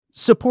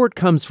Support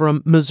comes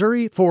from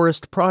Missouri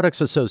Forest Products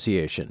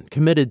Association,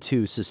 committed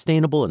to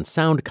sustainable and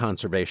sound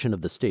conservation of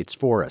the state's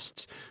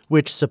forests,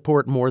 which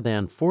support more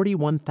than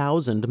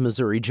 41,000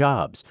 Missouri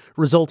jobs,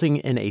 resulting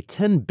in a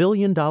 $10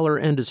 billion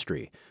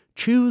industry.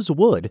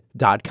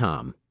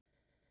 ChooseWood.com.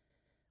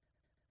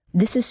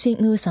 This is St.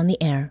 Louis on the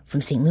Air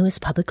from St. Louis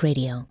Public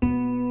Radio.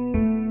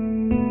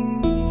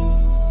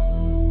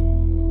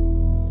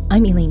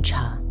 I'm Elaine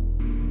Cha.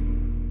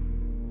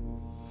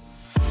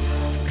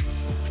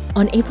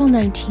 On April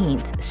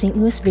 19th, St.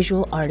 Louis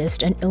visual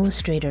artist and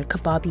illustrator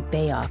Kababi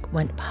Bayok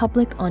went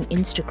public on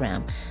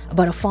Instagram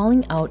about a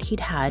falling out he'd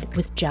had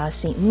with Jazz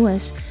St.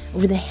 Louis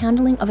over the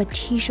handling of a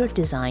t-shirt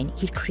design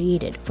he'd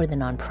created for the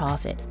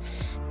nonprofit.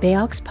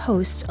 Bayok's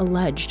posts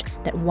alleged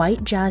that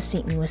white Jazz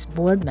St. Louis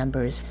board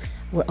members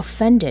were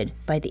offended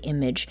by the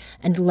image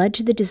and led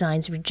to the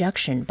design's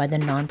rejection by the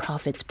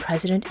nonprofit's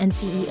president and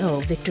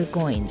CEO, Victor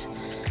Goines.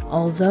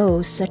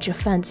 Although such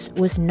offense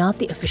was not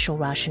the official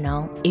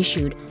rationale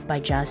issued by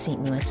Jazz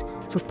St. Louis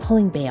for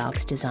pulling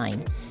Bayok's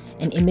design,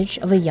 an image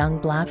of a young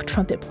black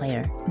trumpet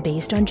player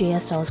based on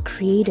JSL's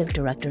creative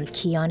director,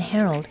 Keon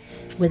Harold,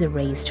 with a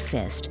raised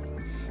fist.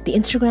 The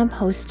Instagram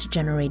post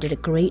generated a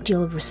great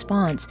deal of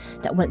response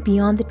that went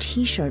beyond the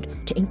t-shirt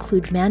to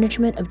include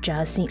management of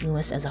Jazz St.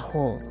 Louis as a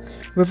whole.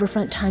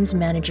 Riverfront Times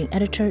managing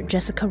editor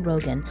Jessica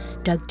Rogan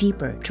dug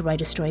deeper to write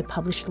a story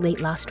published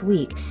late last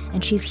week,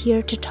 and she's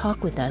here to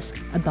talk with us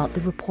about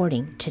the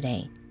reporting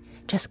today.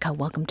 Jessica,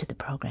 welcome to the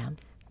program.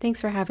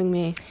 Thanks for having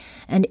me.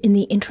 And in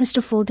the interest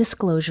of full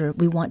disclosure,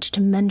 we want to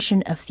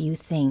mention a few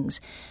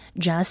things.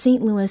 Jazz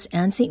St. Louis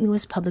and St.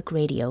 Louis Public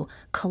Radio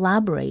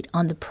collaborate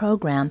on the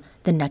program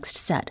The Next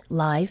Set,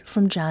 live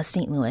from Jazz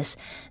St. Louis,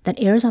 that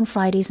airs on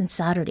Fridays and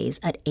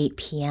Saturdays at 8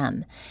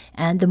 p.m.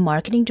 And the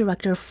marketing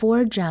director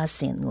for Jazz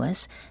St.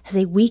 Louis has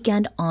a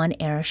weekend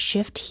on-air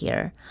shift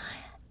here.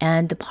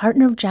 And the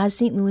partner of Jazz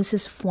St.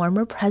 Louis's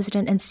former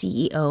president and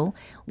CEO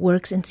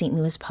works in St.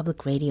 Louis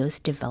Public Radio's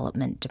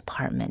development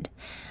department.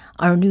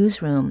 Our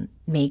newsroom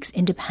makes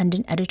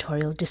independent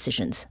editorial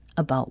decisions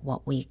about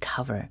what we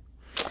cover.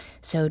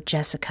 So,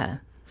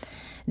 Jessica,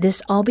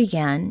 this all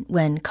began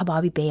when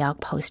Kababi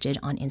Bayok posted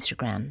on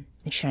Instagram,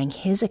 sharing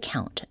his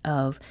account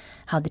of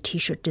how the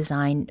t-shirt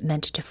design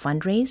meant to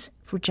fundraise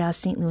for Jazz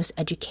St. Louis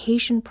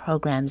education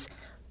programs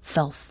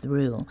fell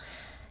through.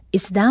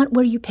 Is that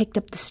where you picked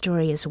up the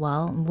story as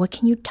well? What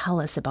can you tell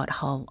us about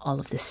how all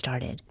of this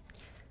started?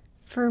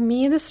 For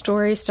me, the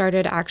story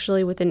started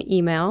actually with an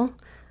email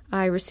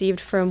I received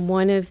from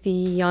one of the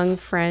Young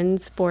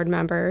Friends board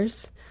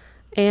members.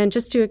 And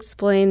just to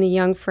explain, the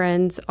Young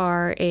Friends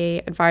are a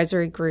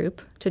advisory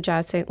group to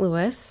Jazz St.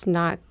 Louis,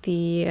 not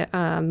the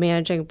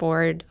managing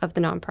board of the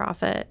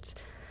nonprofit.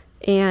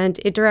 And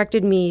it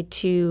directed me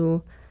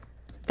to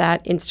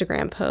that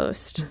Instagram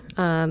post.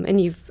 And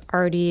you've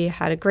already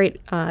had a great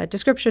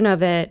description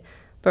of it,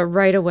 but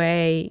right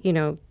away,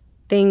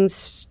 things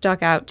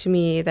stuck out to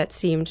me that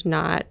seemed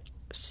not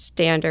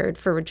standard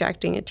for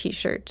rejecting a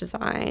t-shirt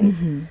design.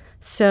 Mm-hmm.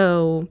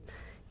 So,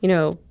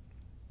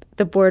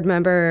 the board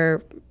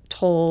member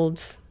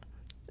told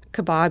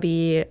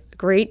Kababi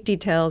great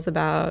details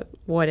about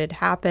what had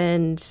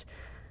happened,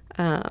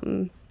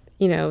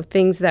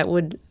 things that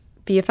would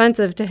be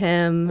offensive to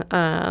him,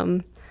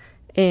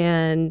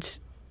 and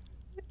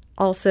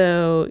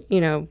also,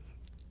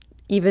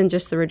 even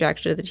just the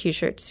rejection of the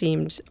t-shirt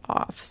seemed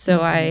off. So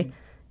mm-hmm. I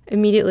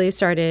immediately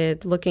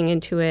started looking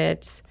into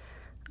it,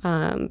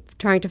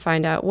 trying to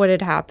find out what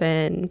had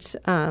happened,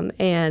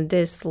 and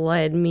this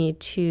led me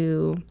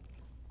to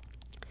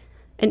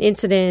an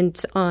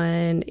incident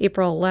on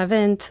April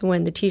 11th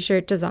when the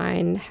t-shirt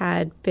design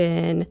had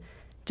been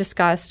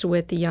discussed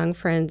with the Young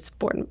Friends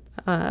board,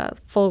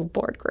 full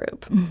board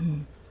group.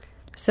 Mm-hmm.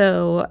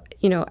 So,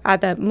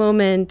 at that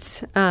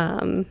moment,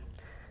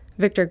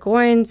 Victor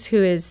Goines,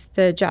 who is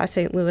the Jazz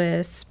St.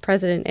 Louis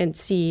president and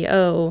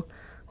CEO,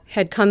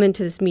 had come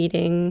into this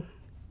meeting.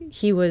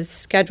 He was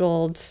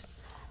scheduled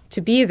to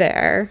be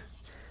there,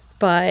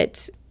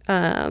 but,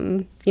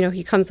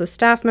 he comes with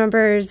staff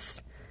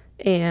members,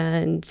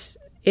 and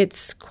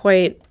it's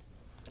quite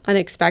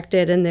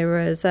unexpected, and there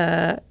was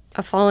a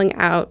falling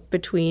out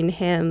between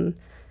him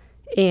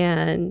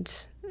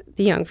and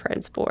the Young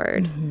Friends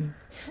board. Mm-hmm.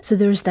 So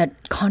there's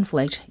that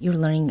conflict. You're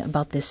learning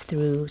about this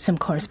through some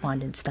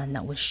correspondence then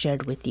that was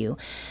shared with you.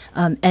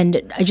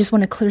 And I just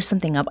want to clear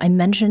something up. I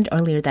mentioned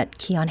earlier that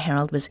Keon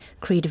Harold was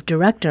creative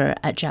director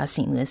at Jazz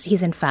St. Louis.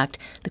 He's, in fact,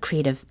 the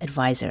creative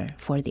advisor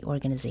for the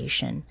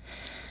organization.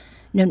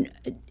 Now,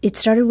 it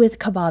started with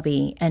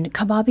Kababi, and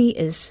Kababi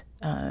is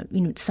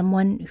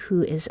someone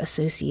who is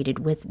associated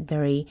with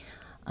very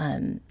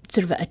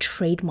sort of a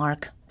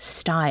trademark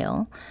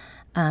style.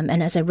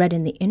 And as I read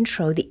in the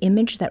intro, the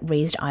image that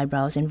raised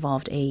eyebrows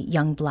involved a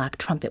young black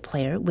trumpet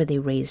player with a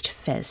raised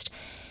fist.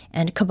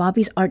 And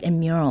Kababi's art and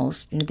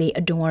murals, they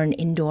adorn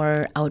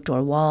indoor,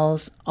 outdoor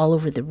walls all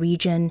over the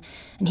region.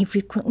 And he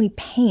frequently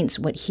paints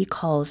what he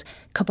calls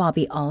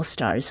Kababi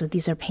All-Stars. So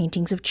these are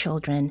paintings of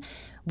children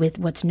with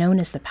what's known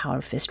as the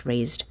power fist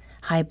raised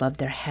high above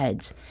their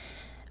heads.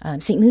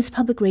 St. Louis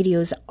Public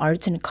Radio's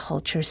arts and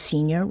culture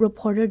senior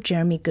reporter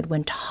Jeremy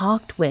Goodwin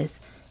talked with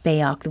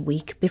Bayok the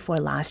week before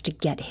last to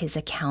get his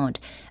account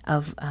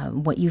of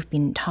what you've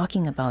been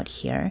talking about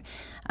here,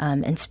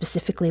 and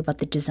specifically about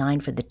the design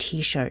for the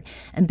T-shirt.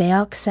 And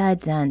Bayok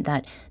said then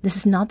that this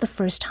is not the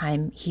first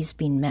time he's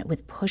been met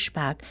with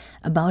pushback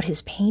about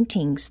his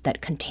paintings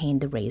that contain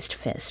the raised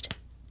fist.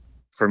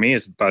 For me,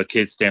 it's about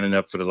kids standing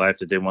up for the life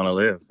that they want to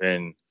live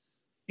and,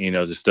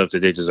 the stuff that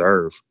they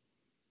deserve.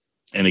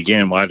 And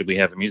again, why do we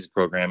have a music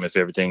program if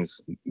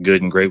everything's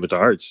good and great with the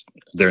arts?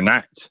 They're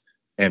not.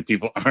 And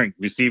people aren't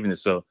receiving it.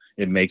 So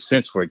it makes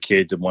sense for a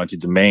kid to want to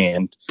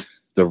demand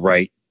the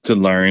right to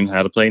learn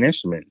how to play an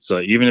instrument.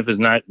 So even if it's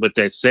not what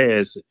that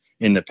says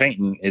in the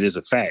painting, it is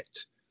a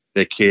fact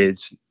that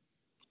kids,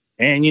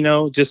 and,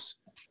 just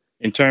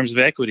in terms of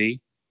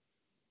equity,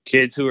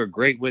 kids who are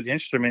great with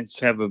instruments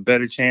have a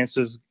better chance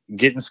of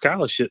getting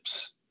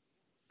scholarships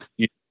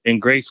in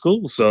grade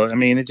school. So,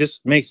 it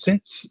just makes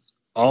sense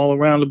all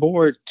around the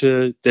board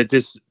that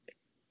this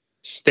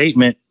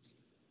statement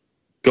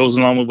goes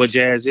along with what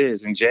jazz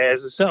is, and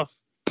jazz itself,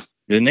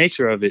 the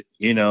nature of it,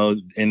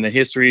 and the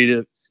history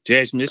that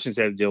jazz musicians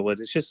have to deal with.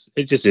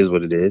 It just is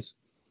what it is.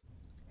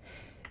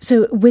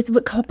 So with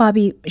what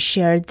Bobby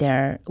shared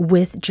there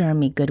with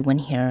Jeremy Goodwin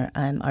here,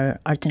 our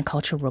arts and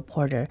culture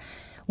reporter,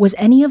 was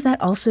any of that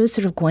also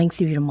sort of going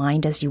through your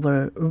mind as you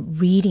were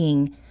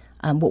reading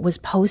what was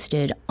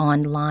posted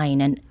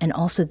online and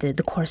also the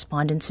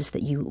correspondences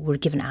that you were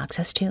given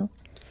access to?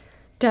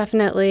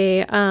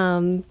 Definitely.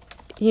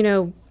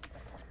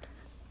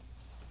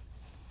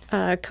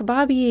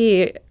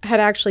 Kababi had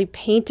actually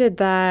painted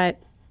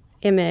that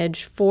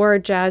image for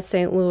Jazz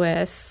St.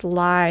 Louis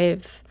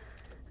live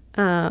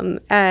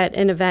at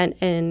an event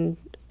in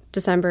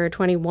December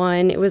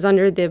 21. It was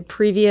under the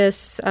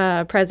previous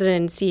president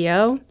and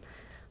CEO,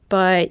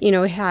 but,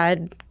 it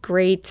had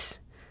great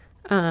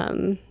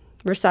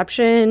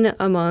reception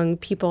among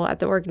people at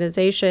the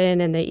organization,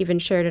 and they even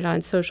shared it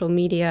on social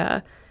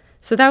media.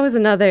 So that was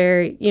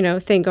another,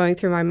 thing going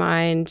through my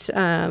mind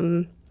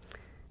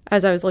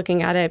as I was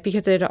looking at it,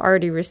 because it had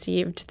already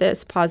received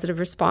this positive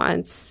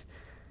response.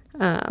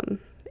 So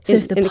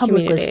if the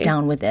public was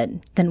down with it,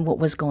 then what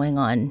was going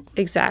on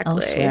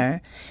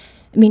elsewhere?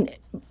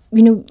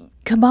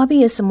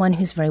 Kababi is someone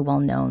who's very well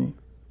known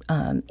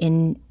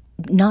in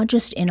not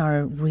just in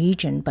our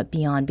region, but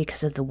beyond,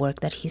 because of the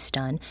work that he's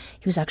done.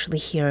 He was actually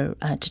here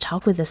to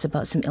talk with us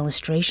about some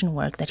illustration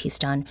work that he's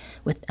done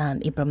with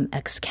Ibram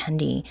X.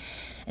 Kendi.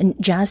 And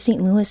Jazz St.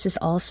 Louis is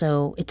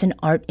also, it's an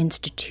art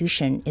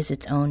institution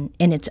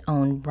in its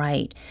own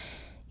right.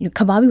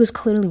 Kababi was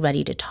clearly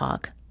ready to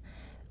talk.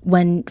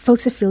 When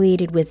folks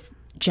affiliated with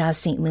Jazz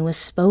St. Louis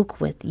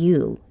spoke with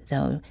you,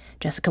 though,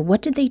 Jessica,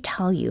 what did they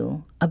tell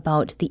you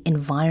about the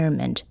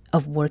environment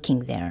of working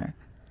there?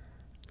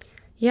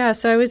 Yeah,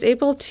 so I was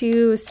able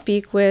to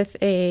speak with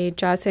a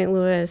Jazz St.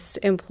 Louis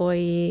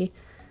employee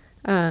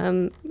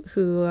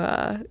who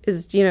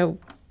is,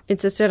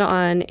 insisted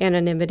on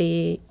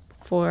anonymity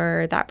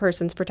for that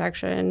person's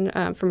protection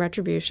from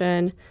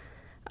retribution.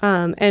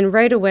 And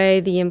right away,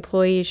 the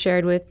employee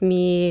shared with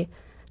me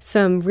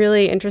some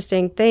really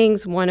interesting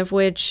things, one of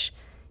which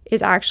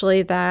is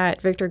actually that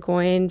Victor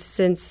Goines,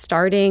 since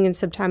starting in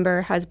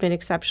September, has been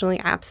exceptionally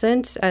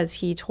absent as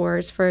he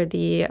tours for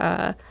the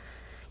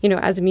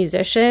as a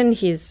musician.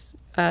 He's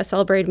a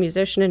celebrated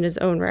musician in his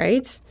own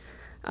right.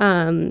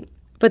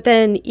 But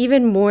then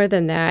even more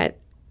than that,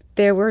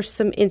 there were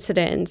some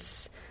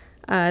incidents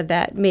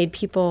that made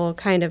people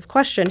kind of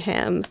question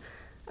him.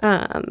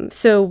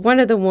 So one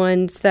of the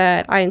ones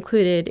that I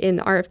included in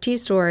the RFT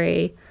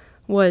story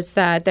was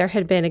that there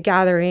had been a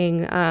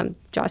gathering.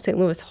 Jazz St.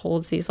 Louis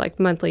holds these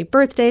monthly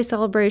birthday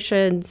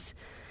celebrations,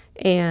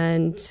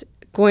 and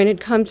Goines had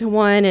come to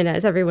one, and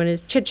as everyone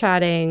is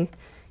chit-chatting,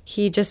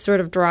 he just sort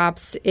of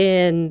drops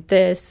in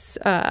this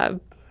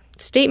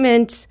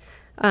statement.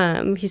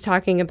 He's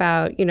talking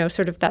about,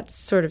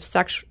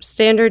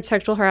 standard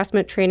sexual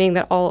harassment training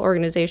that all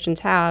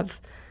organizations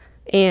have.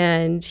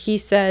 And he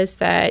says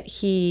that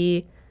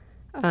he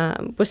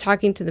was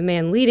talking to the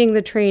man leading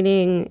the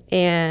training,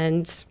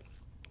 and,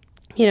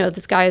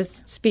 this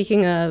guy's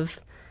speaking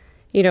of,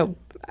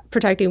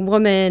 protecting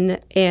women,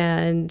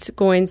 and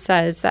Goines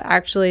says that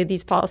actually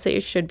these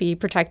policies should be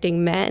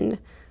protecting men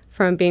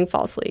from being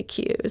falsely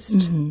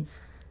accused.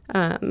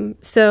 Mm-hmm.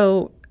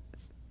 So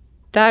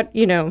that,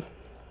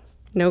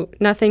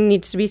 nothing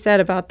needs to be said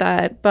about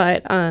that.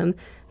 But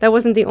that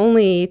wasn't the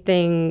only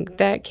thing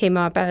that came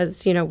up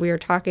as, we were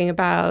talking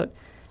about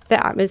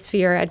the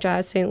atmosphere at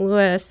Jazz St.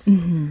 Louis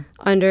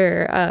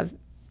under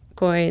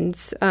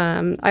Goines.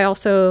 I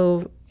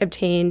also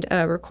obtained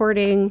a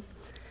recording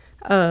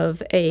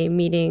of a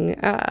meeting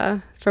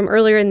from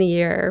earlier in the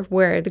year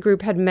where the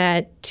group had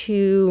met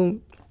to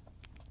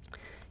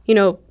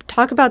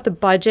talk about the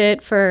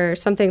budget for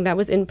something that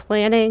was in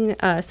planning,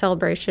 a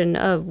celebration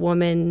of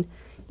women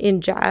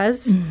in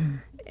jazz,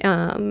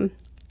 and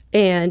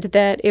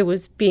that it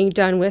was being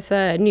done with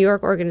a New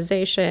York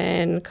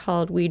organization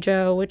called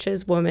WEJO, which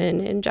is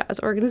Women in Jazz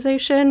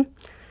Organization.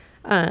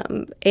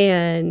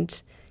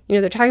 And,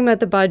 they're talking about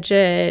the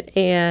budget,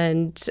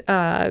 and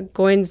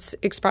Goins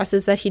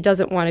expresses that he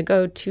doesn't want to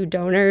go to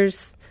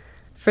donors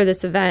for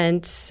this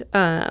event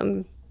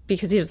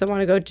because he doesn't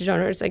want to go to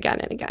donors again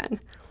and again.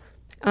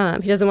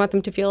 He doesn't want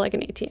them to feel like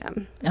an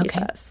ATM, he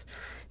says.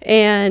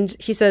 And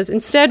he says,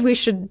 instead, we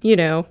should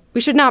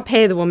not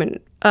pay the women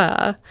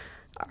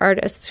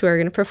artists who are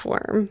going to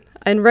perform.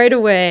 And right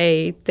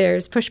away,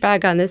 there's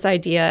pushback on this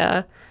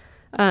idea.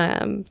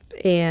 And,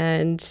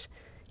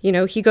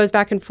 he goes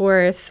back and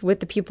forth with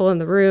the people in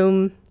the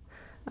room,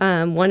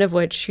 one of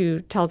which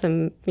who tells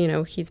him,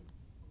 he's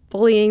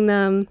bullying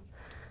them.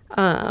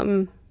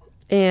 And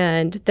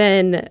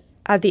then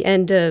at the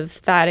end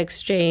of that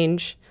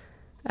exchange,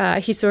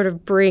 he sort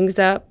of brings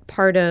up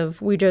part of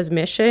Ouija's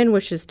mission,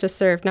 which is to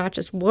serve not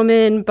just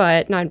women,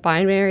 but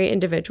non-binary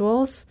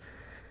individuals.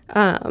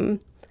 And,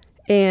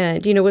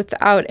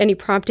 without any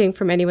prompting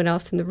from anyone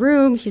else in the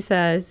room, he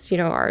says,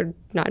 our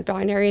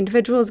non-binary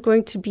individual is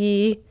going to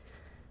be,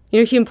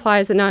 he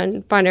implies that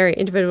non-binary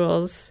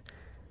individuals,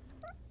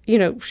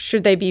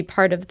 should they be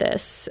part of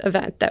this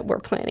event that we're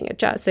planning at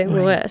Jazz St.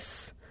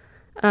 Louis?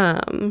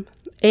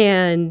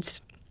 And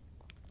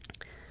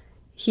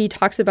he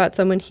talks about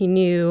someone he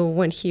knew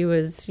when he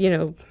was,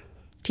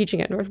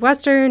 teaching at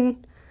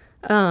Northwestern,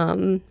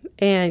 and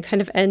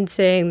kind of ends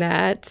saying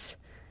that,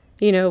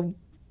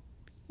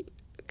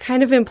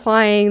 kind of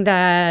implying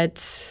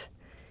that,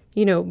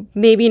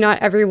 maybe not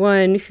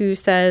everyone who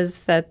says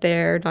that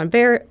they're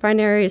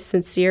non-binary is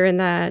sincere in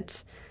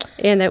that,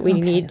 and that we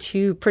need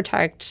to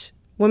protect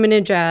women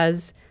in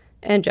jazz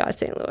and Jazz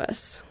St.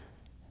 Louis.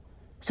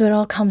 So it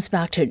all comes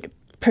back to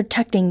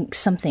protecting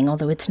something,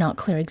 although it's not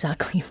clear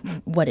exactly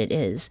what it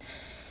is.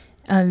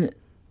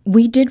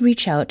 We did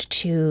reach out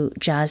to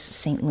Jazz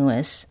St.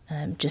 Louis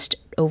just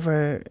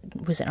over,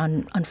 was it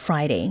on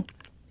Friday,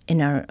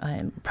 in our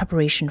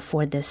preparation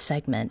for this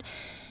segment.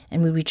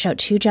 And we reached out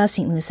to Jazz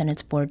St. Louis and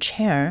its board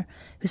chair,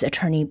 who's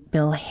attorney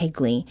Bill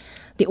Higley.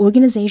 The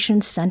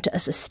organization sent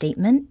us a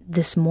statement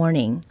this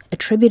morning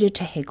attributed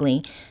to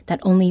Higley that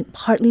only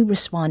partly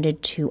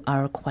responded to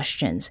our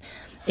questions.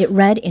 It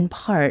read in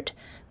part,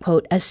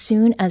 quote, as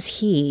soon as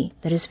he,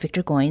 that is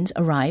Victor Goins,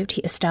 arrived,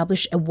 he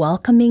established a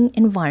welcoming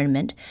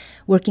environment,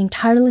 working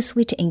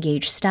tirelessly to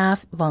engage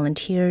staff,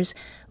 volunteers,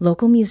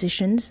 local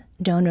musicians,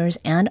 donors,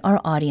 and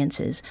our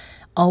audiences,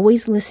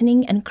 always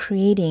listening and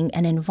creating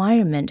an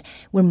environment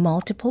where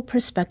multiple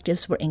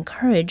perspectives were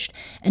encouraged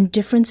and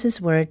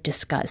differences were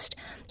discussed.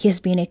 He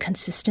has been a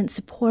consistent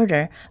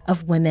supporter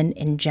of women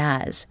in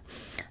jazz.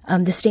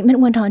 The statement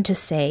went on to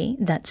say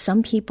that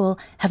some people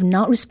have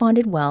not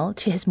responded well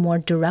to his more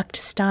direct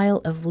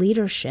style of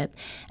leadership,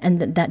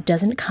 and that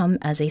doesn't come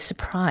as a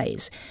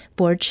surprise.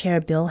 Board Chair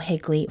Bill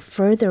Higley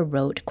further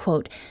wrote,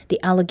 quote, the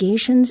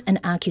allegations and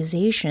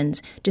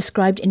accusations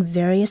described in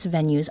various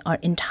venues are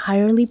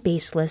entirely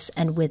baseless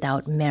and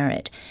without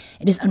merit.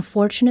 It is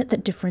unfortunate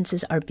that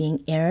differences are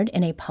being aired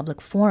in a public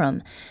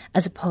forum,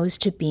 as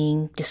opposed to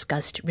being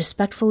discussed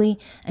respectfully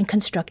and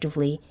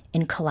constructively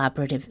in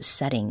collaborative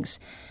settings.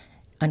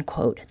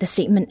 Unquote. The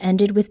statement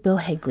ended with Bill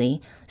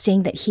Higley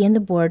saying that he and the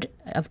board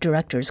of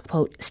directors,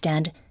 quote,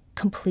 stand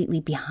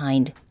completely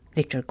behind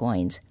Victor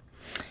Goins.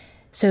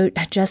 So,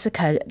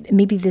 Jessica,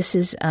 maybe this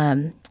is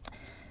a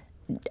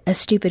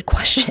stupid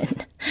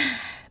question.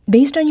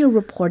 Based on your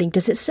reporting,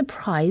 does it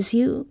surprise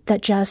you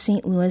that Jazz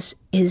St. Louis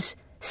is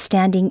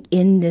standing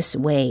in this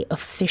way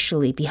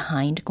officially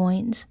behind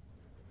Goins?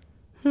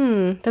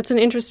 That's an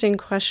interesting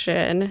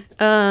question.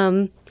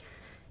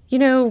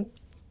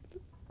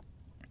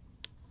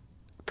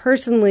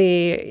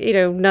 Personally,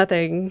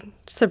 nothing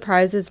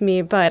surprises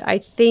me, but I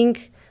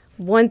think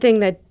one thing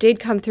that did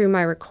come through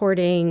my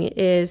reporting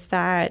is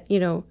that,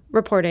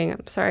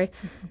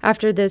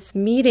 after this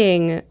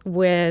meeting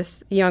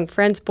with the Young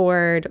Friends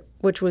Board,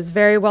 which was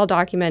very well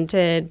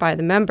documented by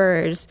the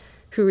members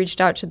who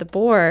reached out to the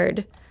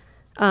board,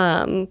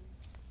 there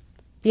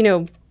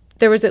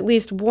was at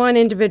least one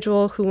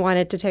individual who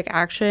wanted to take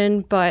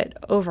action, but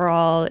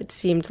overall it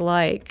seemed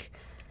like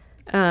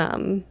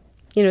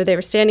they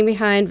were standing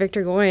behind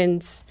Victor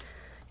Goins,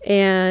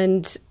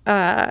 and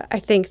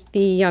I think the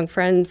Young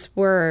Friends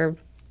were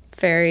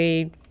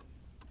very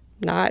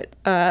not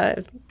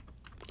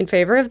in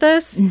favor of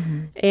this,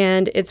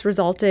 and it's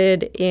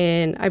resulted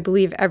in, I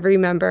believe, every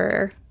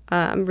member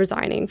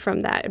resigning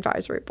from that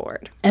advisory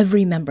board.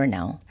 Every member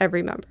now?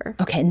 Every member.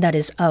 Okay, and that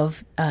is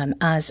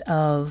as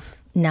of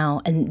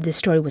now, and the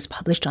story was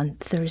published on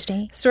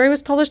Thursday? Story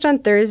was published on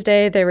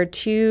Thursday. There were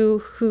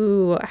two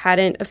who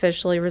hadn't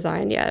officially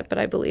resigned yet, but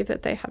I believe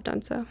that they have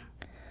done so.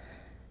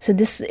 So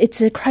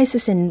it's a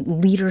crisis in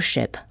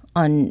leadership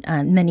on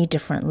many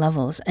different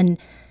levels. And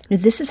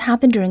this has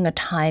happened during a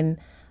time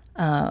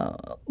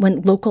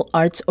when local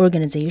arts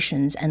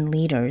organizations and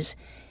leaders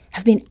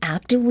have been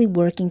actively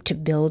working to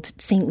build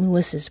St.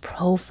 Louis's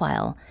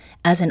profile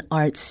as an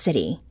arts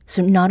city.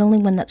 So not only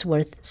one that's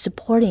worth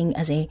supporting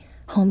as a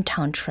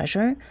hometown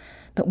treasure,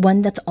 but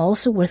one that's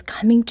also worth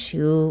coming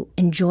to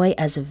enjoy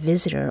as a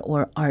visitor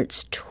or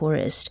arts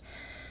tourist.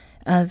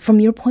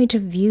 From your point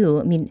of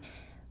view,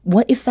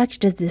 what effect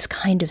does this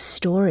kind of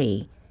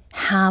story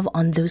have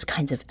on those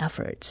kinds of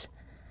efforts?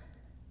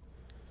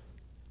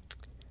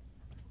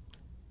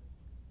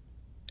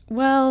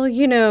 Well,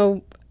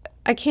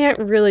 I can't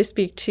really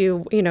speak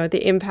to,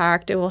 the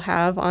impact it will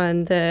have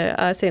on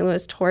the St.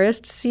 Louis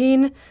tourist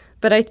scene.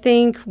 But I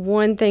think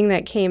one thing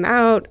that came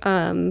out,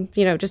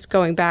 just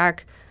going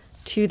back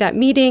to that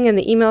meeting and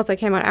the emails that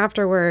came out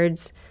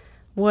afterwards,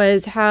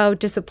 was how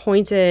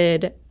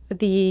disappointed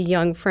the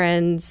Young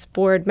Friends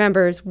board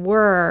members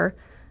were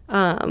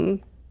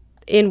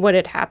in what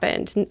had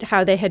happened, and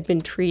how they had been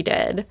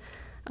treated.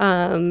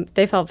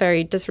 They felt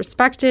very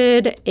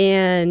disrespected,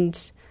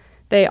 and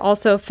they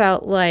also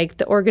felt like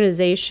the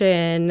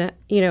organization,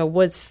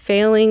 was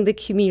failing the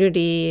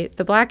community,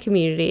 the Black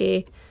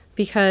community,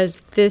 because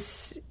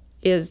this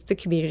is the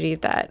community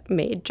that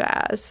made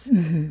jazz.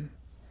 Mm-hmm.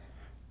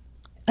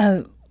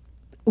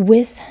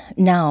 With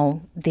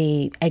now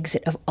the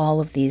exit of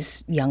all of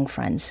these Young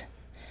Friends,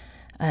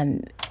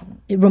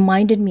 it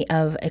reminded me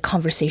of a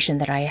conversation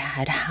that I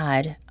had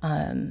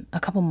a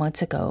couple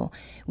months ago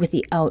with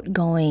the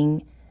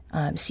outgoing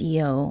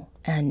CEO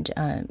and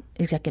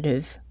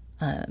executive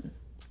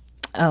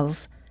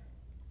of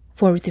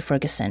Fort Ruth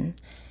Ferguson.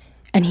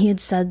 And he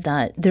had said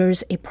that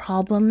there's a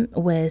problem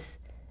with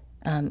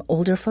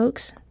older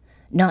folks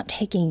not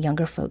taking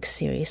younger folks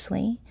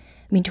seriously.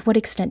 I mean, to what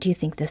extent do you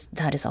think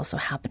that is also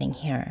happening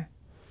here?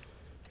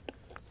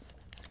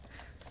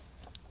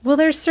 Well,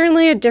 there's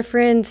certainly a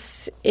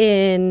difference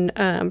in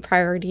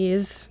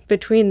priorities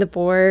between the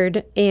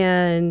board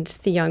and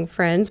the Young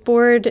Friends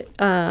board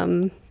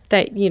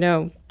that,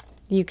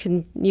 you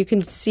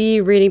can see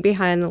reading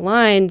behind the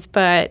lines,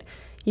 but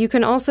you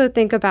can also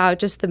think about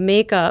just the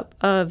makeup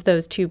of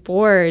those two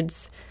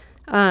boards.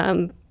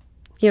 I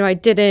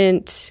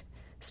didn't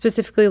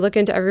specifically look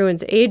into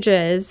everyone's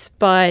ages,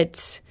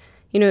 but,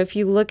 if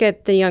you look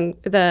at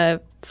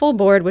the full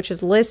board, which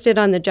is listed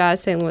on the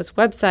Jazz St. Louis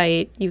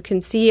website, you can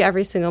see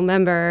every single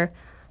member.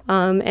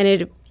 And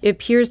it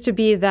appears to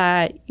be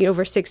that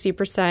over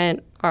 60%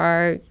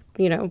 are,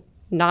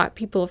 not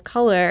people of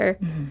color.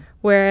 Mm-hmm.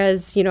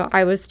 Whereas,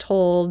 I was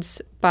told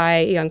by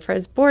a Young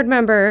Friends board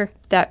member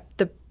that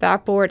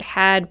that board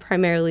had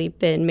primarily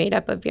been made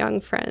up of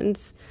young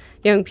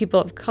people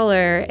of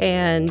color.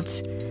 And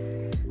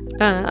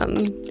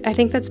I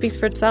think that speaks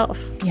for itself.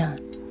 Yeah.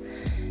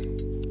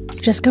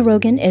 Jessica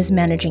Rogan is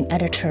managing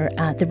editor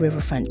at the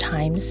Riverfront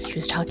Times. She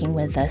was talking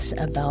with us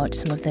about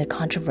some of the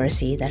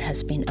controversy that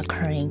has been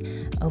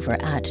occurring over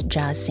at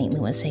Jazz St.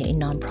 Louis, a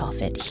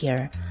nonprofit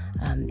here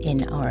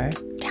in our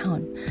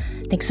town.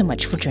 Thanks so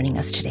much for joining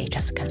us today,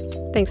 Jessica.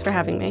 Thanks for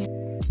having me.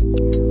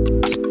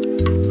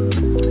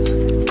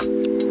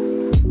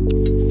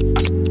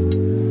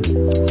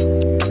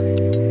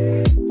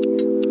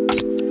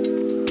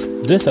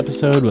 This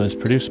episode was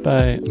produced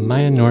by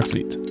Maya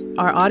Norfleet.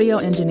 Our audio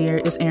engineer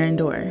is Aaron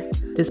Dorr.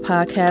 This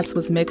podcast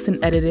was mixed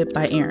and edited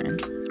by Aaron.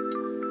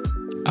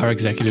 Our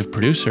executive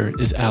producer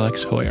is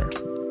Alex Hoyer.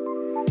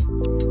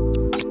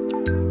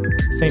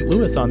 St.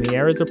 Louis on the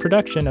Air is a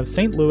production of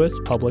St. Louis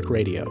Public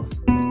Radio.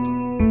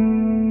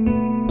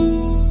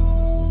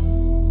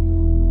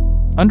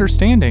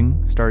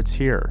 Understanding starts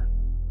here.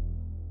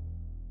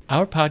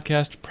 Our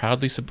podcast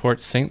proudly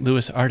supports St.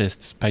 Louis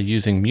artists by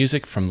using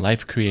music from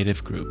Life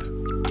Creative Group.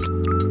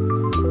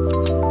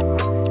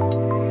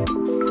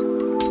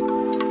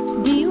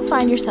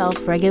 Find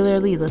yourself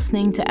regularly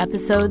listening to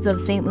episodes of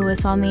St.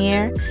 Louis on the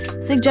Air?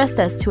 Suggest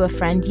us to a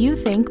friend you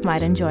think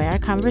might enjoy our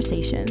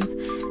conversations,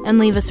 and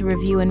leave us a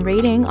review and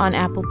rating on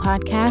Apple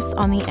Podcasts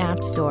on the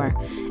App Store.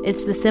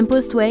 It's the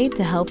simplest way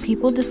to help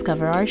people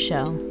discover our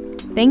show.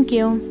 Thank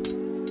you.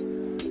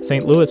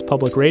 St. Louis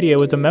Public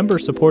Radio is a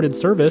member-supported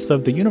service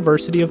of the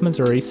University of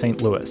Missouri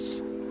St.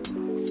 Louis.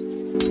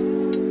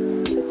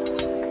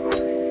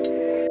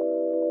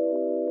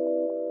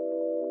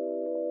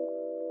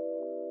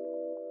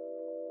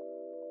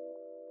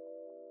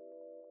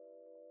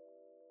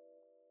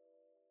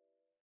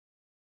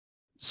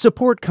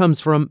 Support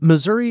comes from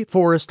Missouri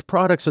Forest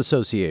Products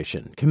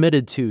Association,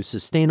 committed to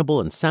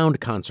sustainable and sound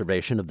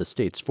conservation of the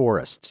state's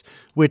forests,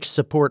 which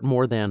support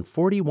more than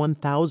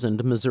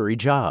 41,000 Missouri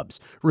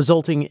jobs,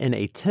 resulting in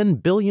a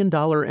 $10 billion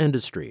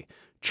industry.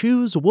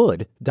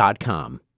 ChooseWood.com.